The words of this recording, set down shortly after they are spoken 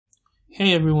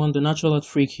Hey everyone, the Natural Art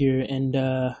Freak here,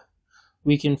 and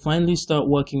we can finally start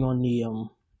working on the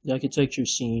architecture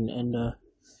scene. And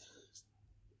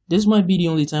this might be the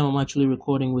only time I'm actually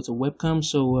recording with a webcam.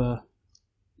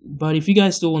 But if you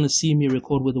guys still want to see me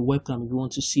record with a webcam, if you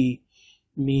want to see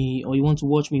me or you want to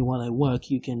watch me while I work,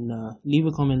 you can leave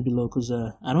a comment below because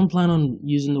I don't plan on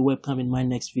using the webcam in my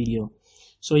next video.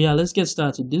 So yeah, let's get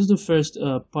started. This is the first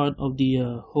part of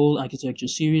the whole architecture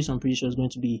series. I'm pretty sure it's going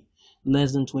to be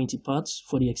less than 20 parts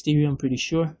for the exterior, I'm pretty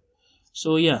sure.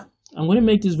 So yeah, I'm going to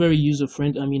make this very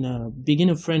user-friendly,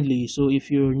 beginner friendly. So if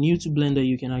you're new to Blender,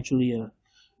 you can actually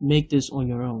make this on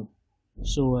your own.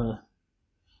 So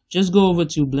just go over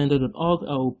to blender.org.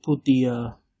 I'll put the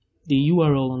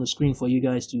URL on the screen for you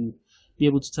guys to be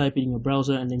able to type it in your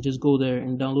browser, and then just go there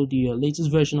and download the latest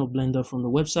version of Blender from the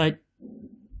website,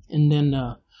 and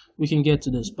then we can get to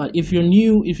this. But if you're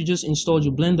new, if you just installed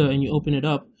your Blender and you open it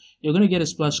up, you're going to get a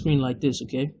splash screen like this,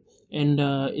 okay? And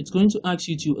it's going to ask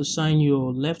you to assign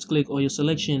your left click or your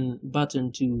selection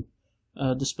button to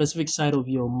the specific side of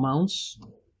your mouse.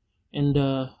 And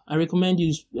I recommend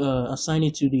you assign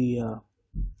it to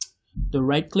the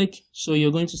right click. So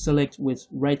you're going to select with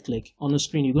right click on the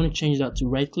screen. You're going to change that to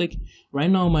right click.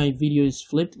 Right now my video is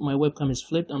flipped, my webcam is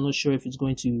flipped. I'm not sure if it's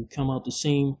going to come out the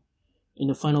same in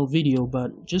the final video,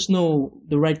 but just know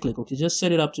the right click, okay? Just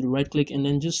set it up to the right click, and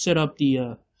then just set up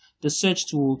the search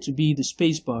tool to be the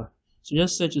space bar. So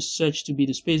just set your search to be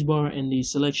the space bar and the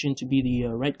selection to be the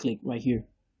right click right here.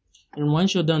 And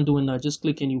once you're done doing that, just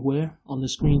click anywhere on the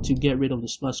screen to get rid of the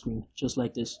splash screen, just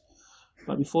like this.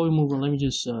 But before we move on, let me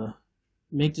just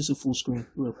make this a full screen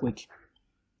real quick.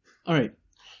 Alright,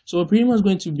 so we're pretty much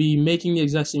going to be making the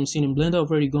exact same scene in Blender. I've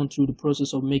already gone through the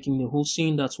process of making the whole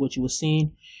scene. That's what you were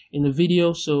seeing in the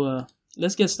video. So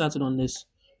let's get started on this.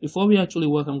 Before we actually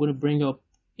work, I'm going to bring up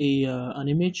an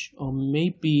image, or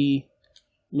maybe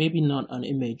not an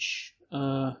image.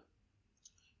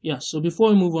 Yeah, so before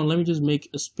we move on, let me just make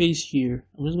a space here.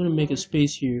 I'm just going to make a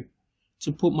space here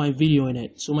to put my video in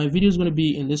it. So my video is going to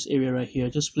be in this area right here.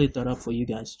 Just split that up for you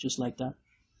guys, just like that.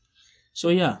 So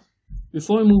yeah,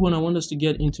 before we move on, I want us to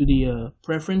get into the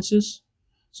preferences.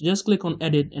 So just click on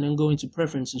edit and then go into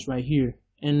preferences right here.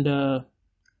 And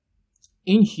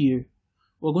in here,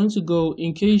 we're going to go,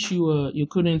 in case you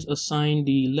couldn't assign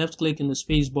the left click and the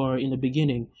space bar in the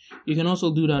beginning, you can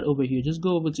also do that over here. Just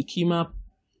go over to key map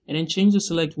and then change the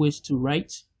select width to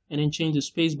right, and then change the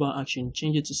space bar action,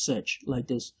 change it to search like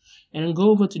this, and then go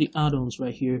over to the add-ons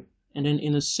right here, and then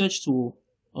in the search tool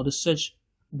or the search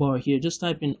bar here, just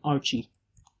type in Archie.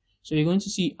 So you're going to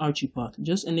see Archie Path.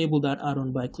 Just enable that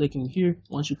add-on by clicking here.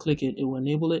 Once you click it, it will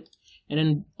enable it, and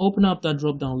then open up that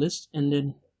drop-down list, and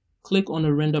then click on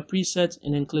the render preset,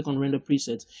 and then click on render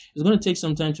presets. It's going to take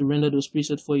some time to render those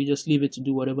presets for you. Just leave it to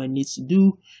do whatever it needs to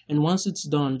do, and once it's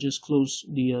done, just close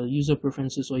the user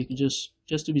preferences, or you can just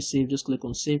to be safe, just click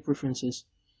on save preferences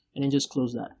and then just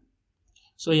close that.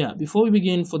 So yeah, before we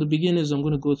begin, for the beginners, I'm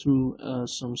going to go through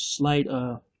some slide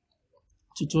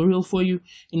tutorial for you.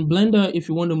 In Blender, if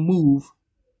you want to move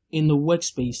in the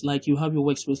workspace, like you have your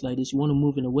workspace like this, you want to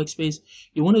move in the workspace,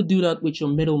 you want to do that with your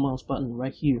middle mouse button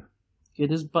right here. Okay,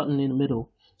 this button in the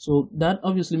middle. So that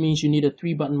obviously means you need a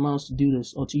 3-button mouse to do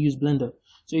this, or to use Blender.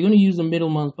 So you're going to use the middle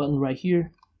mouse button right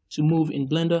here to move in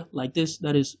Blender like this.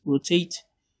 That is rotate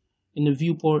in the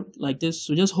viewport like this.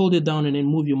 So just hold it down and then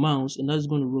move your mouse, and that's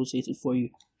going to rotate it for you.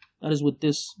 That is with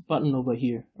this button over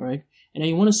here, all right? And then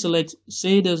you want to select,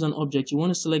 say there's an object, you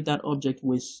want to select that object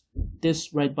with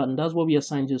this right button. That's what we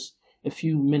assigned just a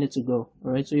few minutes ago,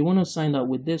 all right? So you want to assign that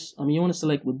with this, you want to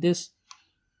select with this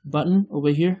button over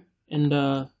here. And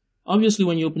obviously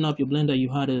when you open up your Blender,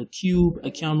 you had a cube,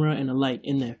 a camera, and a light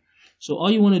in there. So all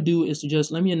you want to do is to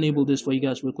just, let me enable this for you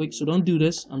guys real quick. So don't do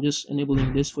this, I'm just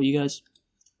enabling this for you guys.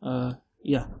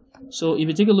 Yeah, so if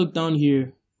you take a look down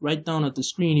here, right down at the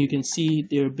screen, you can see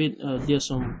there's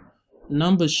some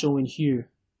numbers showing here.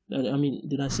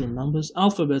 Did I say numbers?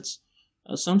 Alphabets.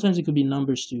 Sometimes it could be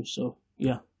numbers too. So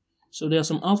yeah, so there are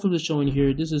some alphabets showing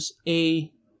here. This is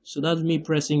A, so that's me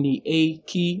pressing the A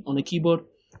key on the keyboard.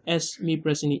 S, me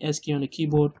pressing the S key on the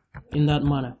keyboard, in that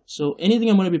manner. So anything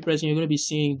I'm going to be pressing, you're going to be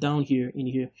seeing down here in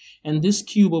here. And this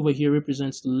cube over here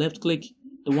represents the left click.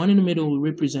 The one in the middle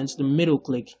represents the middle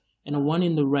click, and the one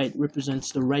in the right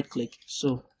represents the right click.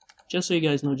 So just so you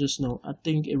guys know, just know, I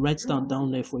think it writes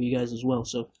down there for you guys as well.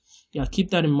 So yeah,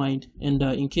 keep that in mind. And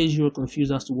in case you're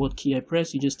confused as to what key I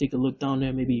press, you just take a look down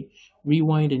there, maybe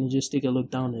rewind and you just take a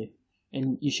look down there,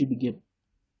 and you should be good.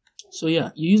 So yeah,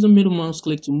 you use the middle mouse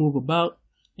click to move about,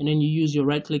 and then you use your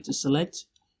right click to select.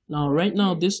 Now right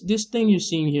now, this thing you're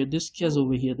seeing here, this case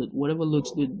over here, that whatever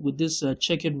looks good with this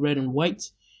checkered red and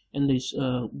white, and these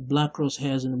black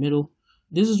crosshairs in the middle.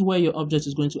 This is where your object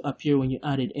is going to appear when you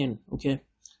add it in. Okay,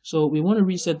 so we want to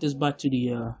reset this back to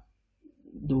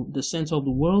the center of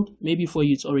the world. Maybe for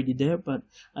you it's already there, but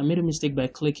I made a mistake by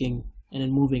clicking and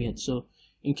then moving it. So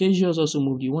in case yours also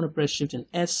moved, you want to press Shift and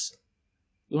S.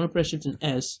 You want to press Shift and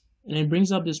S, and it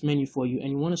brings up this menu for you, and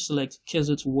you want to select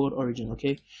cursor to world origin.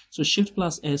 Okay, so Shift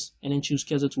plus S and then choose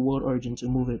cursor to world origin to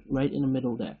move it right in the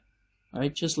middle there. All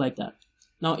right, just like that.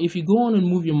 Now if you go on and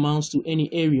move your mouse to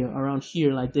any area around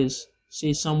here like this,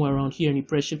 say somewhere around here, and you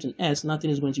press Shift and S,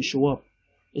 nothing is going to show up.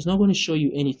 It's not going to show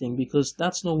you anything because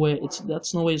that's not where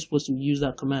you're supposed to use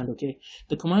that command. Okay,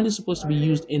 the command is supposed to be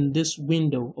used in this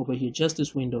window over here, just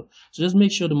this window. So just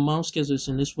make sure the mouse cursor is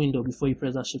in this window before you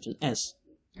press that Shift and S.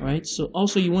 All right, so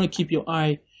also you want to keep your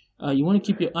eye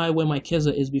where my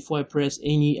cursor is before I press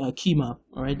any key map.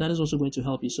 All right, that is also going to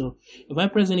help you. So if I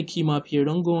press any key map here,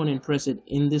 don't go on and press it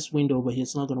in this window over here.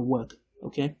 It's not going to work.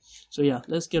 Okay, so yeah,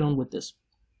 let's get on with this.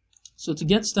 So to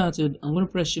get started, I'm going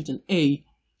to press Shift and A,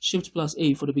 Shift plus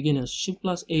A for the beginners, Shift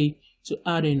plus A to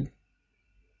add in.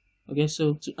 Okay,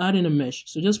 so to add in a mesh,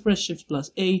 so just press Shift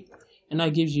plus A, and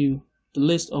that gives you the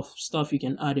list of stuff you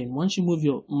can add in. Once you move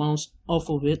your mouse off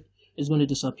of it, it's going to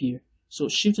disappear. So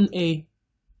Shift and A,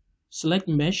 select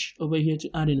mesh over here to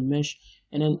add in a mesh,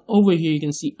 and then over here you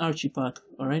can see Archipack.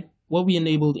 All right, what we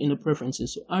enabled in the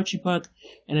preferences. So Archipack,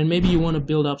 and then maybe you want to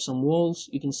build up some walls.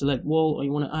 You can select wall, or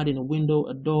you want to add in a window,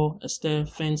 a door, a stair,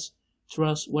 fence,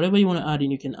 truss, whatever you want to add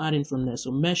in, you can add in from there.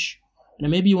 So mesh, and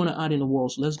then maybe you want to add in a wall.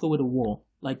 So let's go with a wall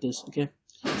like this. Okay,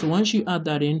 so once you add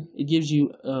that in, it gives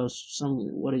you a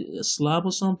slab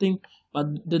or something,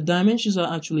 but the dimensions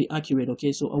are actually accurate.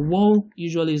 Okay, so a wall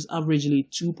usually is averagely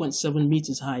 2.7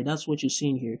 meters high. That's what you're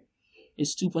seeing here.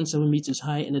 It's 2.7 meters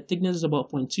high, and the thickness is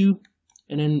about 0.2.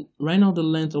 And then right now the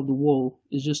length of the wall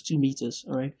is just 2 meters.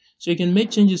 All right, so you can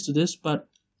make changes to this, but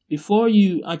before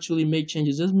you actually make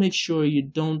changes, just make sure you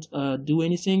don't do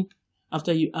anything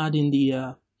after you add in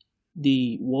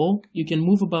the wall. You can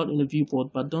move about in the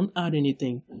viewport, but don't add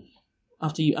anything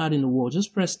after you add in the wall.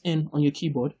 Just press N on your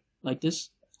keyboard like this,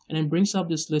 and then brings up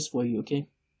this list for you. Okay,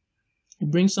 it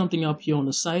brings something up here on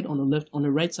the side, on the left, on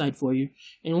the right side for you,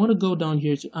 and you want to go down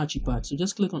here to Archipack. So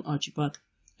just click on Archipack,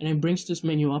 and then brings this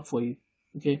menu up for you.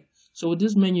 Okay, so with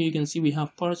this menu you can see we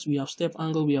have parts, we have step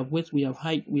angle, we have width, we have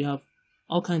height, we have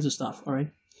all kinds of stuff. All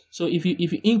right, so if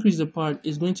you increase the part,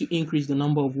 it's going to increase the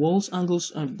number of walls,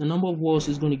 angles. The number of walls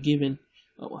is going to give in,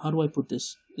 how do I put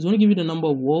this, it's going to give you the number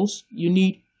of walls you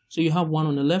need. So you have one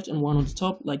on the left and one on the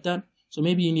top like that. So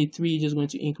maybe you need 3, you're just going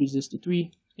to increase this to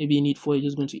 3. Maybe you need 4, you're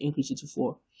just going to increase it to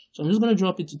 4. So I'm just going to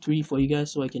drop it to 3 for you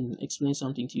guys so I can explain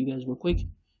something to you guys real quick.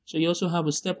 So you also have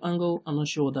a step angle. I'm not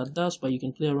sure what that does, but you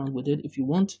can play around with it if you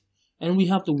want. And we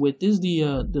have the width. This is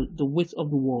the width of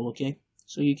the wall. Okay,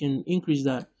 so you can increase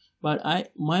that. But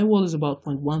my wall is about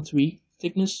 0.13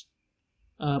 thickness.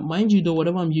 Mind you though,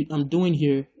 whatever I'm doing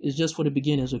here is just for the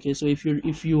beginners. Okay, so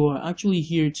if you are actually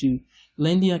here to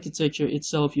learn the architecture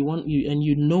itself, and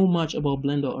you know much about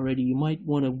Blender already, you might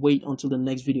want to wait until the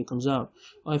next video comes out,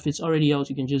 or if it's already out,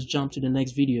 you can just jump to the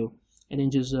next video and then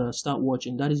just start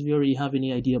watching. That is if you already have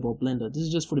any idea about Blender. This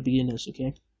is just for the beginners.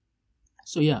 Okay,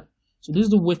 so yeah, so this is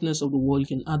the widthness of the wall. You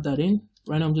can add that in.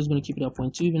 Right now I'm just going to keep it at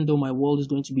 0.2, even though my wall is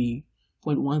going to be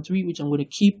 0.13, which I'm going to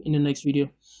keep in the next video.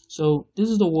 So this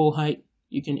is the wall height.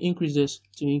 You can increase this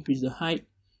to increase the height,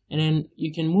 and then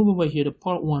you can move over here to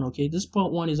part 1. Okay, this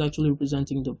part 1 is actually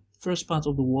representing the first part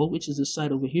of the wall, which is the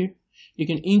side over here. You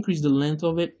can increase the length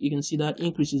of it. You can see that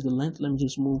increases the length. Let me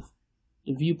just move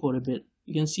the viewport a bit.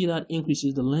 You can see that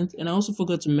increases the length. And I also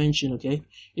forgot to mention, okay,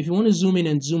 if you want to zoom in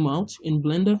and zoom out in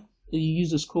Blender, you use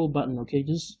the scroll button. Okay,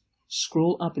 just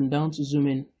scroll up and down to zoom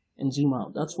in and zoom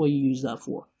out. That's what you use that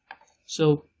for.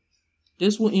 So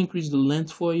this will increase the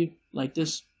length for you like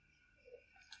this.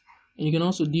 And you can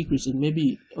also decrease it.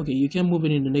 Maybe, okay, you can move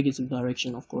it in the negative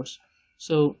direction, of course.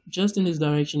 So just in this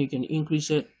direction, you can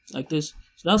increase it like this.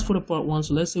 So that's for the part 1.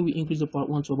 So let's say we increase the part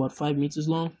 1 to about 5 meters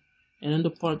long, and then the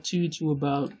part 2 to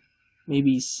about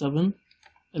maybe 7.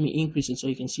 Let me increase it so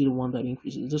you can see the one that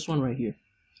increases. This one right here.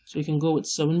 So you can go with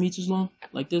 7 meters long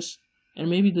like this. And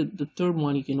maybe the third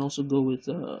one you can also go with,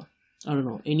 I don't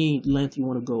know, any length you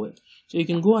want to go with. So you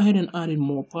can go ahead and add in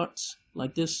more parts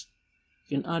like this.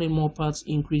 You can add in more parts,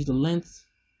 increase the length.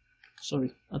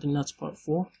 Sorry, I think that's part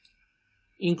 4.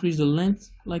 Increase the length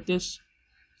like this.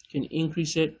 You can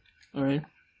increase it. All right,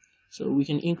 so we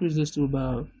can increase this to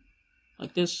about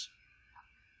like this.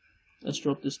 Let's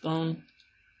drop this down.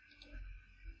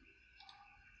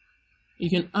 You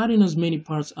can add in as many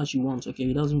parts as you want. Okay,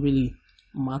 it doesn't really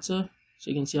matter. So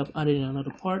you can see I've added in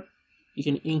another part. You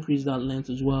can increase that length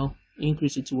as well.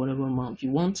 increase it to whatever amount you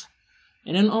want.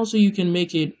 And then also you can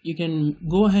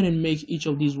go ahead and make each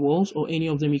of these walls, or any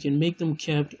of them, you can make them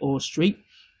curved or straight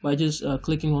by just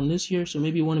clicking on this here. So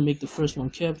maybe you want to make the first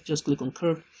one curved, just click on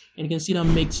curve, and you can see that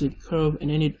makes it curve, and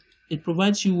then it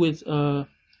provides you with what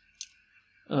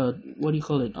do you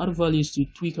call it, other values to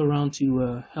tweak around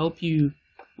to help you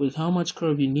with how much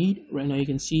curve you need. Right now you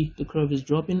can see the curve is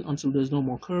dropping until there's no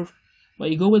more curve, but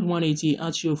you go with 180,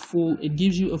 it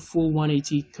gives you a full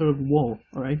 180 curved wall,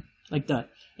 all right, like that.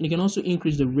 And you can also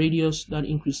increase the radius, that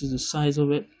increases the size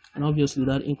of it, and obviously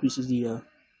that increases the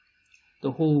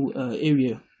whole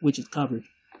area which it covers.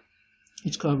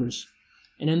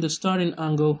 And then the starting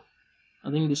angle, I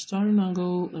think the starting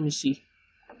angle, let me see.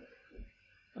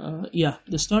 Yeah,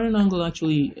 the starting angle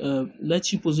actually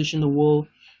lets you position the wall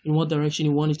in what direction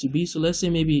you want it to be. So let's say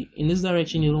maybe in this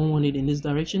direction you don't want it in this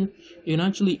direction, you can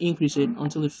actually increase it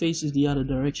until it faces the other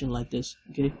direction like this.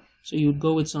 Okay, so you would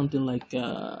go with something like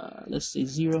let's say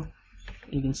 0,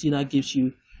 and you can see that gives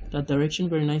you that direction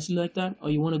very nicely like that.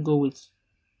 Or you want to go with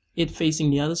it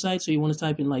facing the other side, so you want to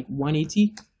type in like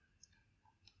 180,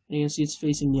 and you can see it's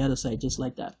facing the other side just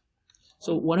like that.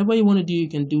 So whatever you want to do, you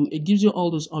can do. It gives you all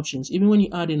those options. Even when you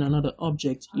add in another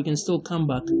object, you can still come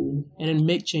back and then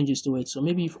make changes to it. So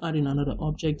maybe if you add in another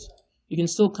object, you can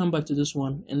still come back to this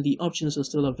one, and the options are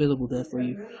still available there for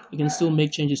you. You can still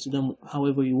make changes to them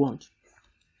however you want.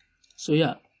 So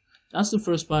yeah, that's the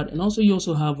first part. And also you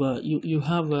also have you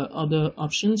have other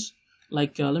options,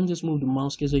 like let me just move the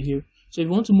mouse cursor here. So if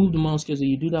you want to move the mouse cursor,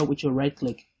 you do that with your right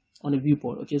click on the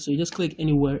viewport. Okay, so you just click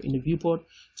anywhere in the viewport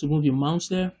to move your mouse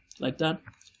there, like that.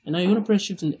 And now you're going to press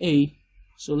Shift and A.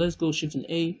 So let's go Shift and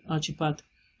A, Archipath,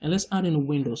 and let's add in a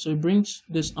window. So it brings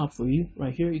this up for you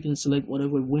right here. You can select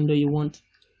whatever window you want,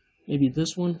 maybe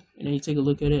this one, and then you take a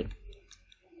look at it.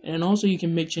 And also you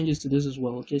can make changes to this as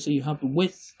well. Okay, so you have the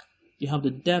width, you have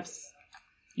the depth,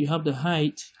 you have the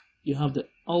height, you have the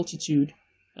altitude,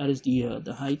 that is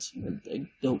the height,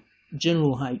 the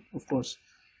general height, of course,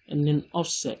 and then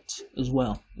offset as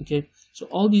well. Okay, so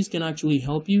all these can actually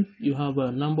help you. You have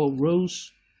a number of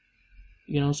rows.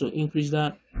 You can also increase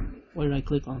that. What did I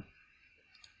click on?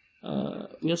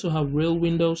 We also have rail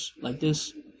windows like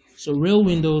this. So rail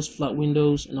windows, flat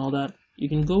windows, and all that. You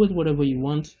can go with whatever you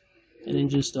want and then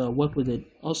just work with it.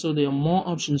 Also, there are more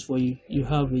options for you. You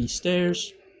have the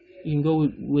stairs. You can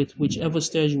go with whichever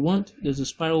stairs you want. There's a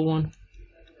spiral one.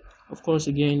 Of course,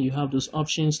 again, you have those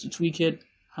options to tweak it.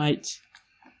 Height,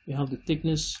 you have the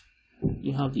thickness,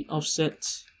 you have the offset,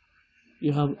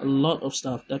 you have a lot of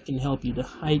stuff that can help you. The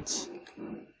height,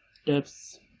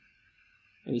 depth.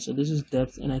 Okay, so this is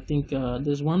depth, and I think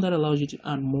there's one that allows you to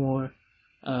add more.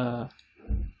 Let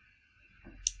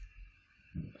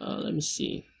me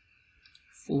see,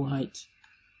 full height.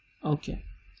 Okay,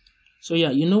 so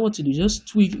yeah, you know what to do. Just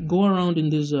tweak, go around in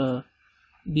these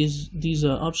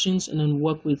options, and then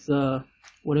work with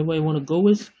whatever you want to go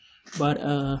with. But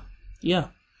yeah,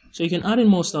 so you can add in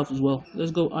more stuff as well.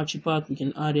 Let's go Archipath. We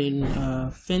can add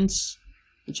in fence,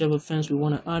 whichever fence we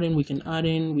want to add in. We can add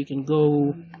in. We can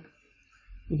go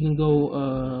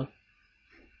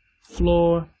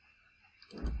floor.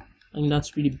 I think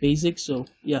that's pretty basic. So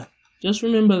yeah, just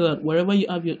remember that wherever you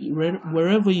have your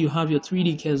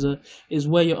 3D cursor is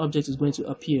where your object is going to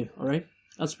appear. All right,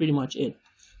 that's pretty much it.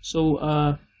 So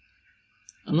I'm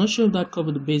not sure if that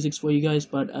covered the basics for you guys,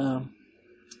 but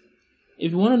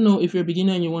if you want to know, if you're a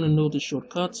beginner and you want to know the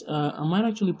shortcuts, I might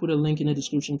actually put a link in the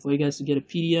description for you guys to get a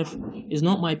PDF. It's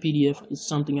not my PDF, it's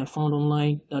something I found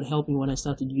online that helped me when I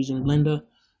started using Blender.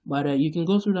 But you can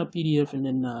go through that PDF and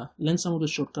then learn some of the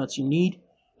shortcuts you need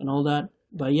and all that.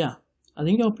 But yeah, I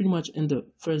think I'll pretty much end the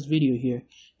first video here,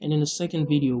 and in the second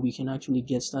video we can actually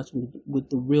get started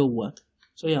with the real work.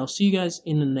 So yeah, I'll see you guys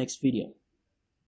in the next video.